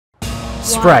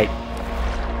Sprite,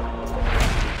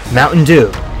 Mountain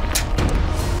Dew,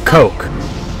 Coke,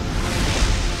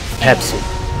 Pepsi.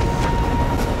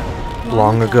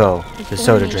 Long ago, the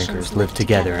soda drinkers lived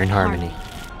together in harmony.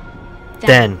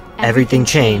 Then, everything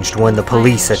changed when the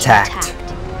police attacked.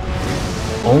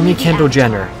 Only Kendall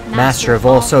Jenner, master of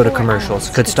all soda commercials,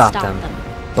 could stop them.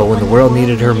 But when the world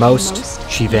needed her most,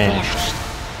 she vanished.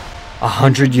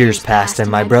 100 years passed and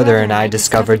my brother and I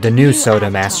discovered the new soda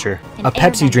master, a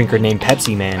Pepsi drinker named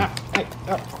Pepsiman.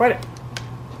 Quit it.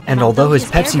 And although his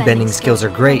Pepsi bending skills are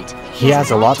great, he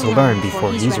has a lot to learn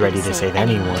before he's ready to save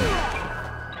anyone.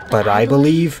 But I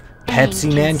believe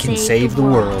Pepsiman can save the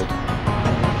world.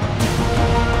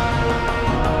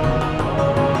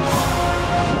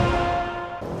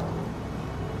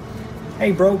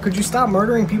 Hey bro, could you stop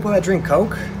murdering people that drink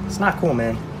Coke? It's not cool,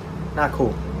 man. Not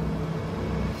cool.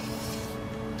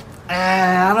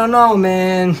 I don't know,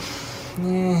 man.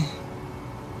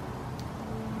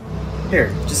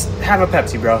 Here, just have a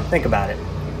Pepsi, bro. Think about it.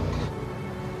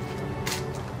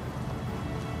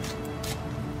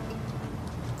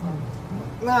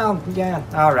 Well, yeah,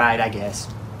 alright, I guess.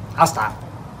 I'll stop.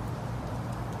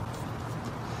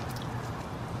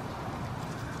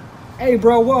 Hey,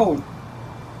 bro, whoa.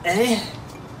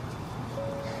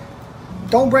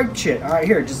 Don't break shit. Alright,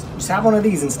 here, just have one of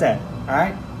these instead.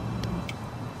 Alright?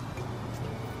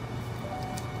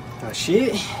 Oh,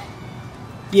 shit.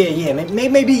 Yeah,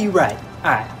 maybe you're right.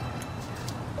 Alright.